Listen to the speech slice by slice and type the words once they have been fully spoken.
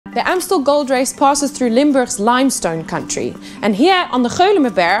The Amstel gold race passes through Limburg's limestone country, and here on the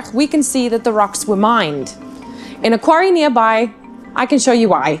Geulemerberg we can see that the rocks were mined. In a quarry nearby, I can show you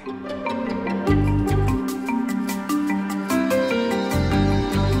why.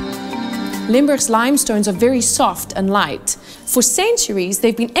 Limburg's limestones are very soft and light. For centuries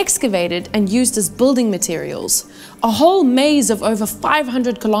they've been excavated and used as building materials. A whole maze of over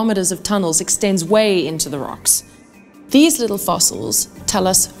 500 kilometers of tunnels extends way into the rocks. These little fossils tell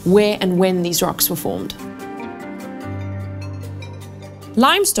us where and when these rocks were formed.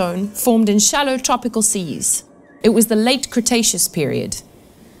 Limestone formed in shallow tropical seas. It was the late Cretaceous period,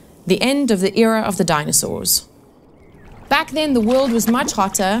 the end of the era of the dinosaurs. Back then the world was much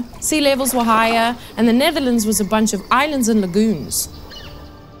hotter, sea levels were higher, and the Netherlands was a bunch of islands and lagoons.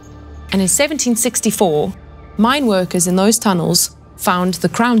 And in 1764, mine workers in those tunnels found the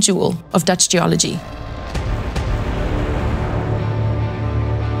crown jewel of Dutch geology.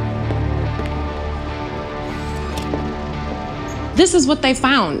 This is what they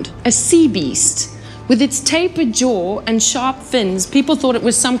found, a sea beast. With its tapered jaw and sharp fins, people thought it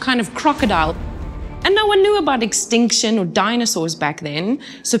was some kind of crocodile. And no one knew about extinction or dinosaurs back then,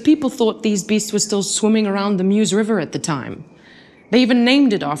 so people thought these beasts were still swimming around the Meuse River at the time. They even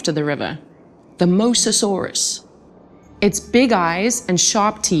named it after the river, the Mosasaurus. Its big eyes and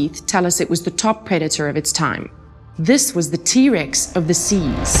sharp teeth tell us it was the top predator of its time. This was the T-Rex of the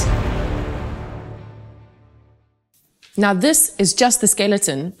seas. Now this is just the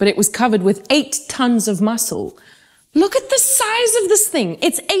skeleton, but it was covered with 8 tons of muscle. Look at the size of this thing.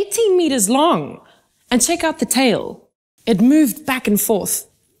 It's 18 meters long. And check out the tail. It moved back and forth,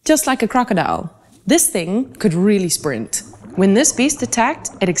 just like a crocodile. This thing could really sprint. When this beast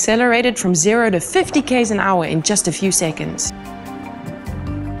attacked, it accelerated from 0 to 50 km an hour in just a few seconds.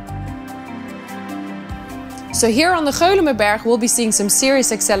 So here on the Geulemerberg, we'll be seeing some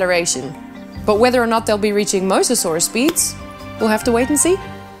serious acceleration. But whether or not they'll be reaching mosasaur speeds, we'll have to wait and see.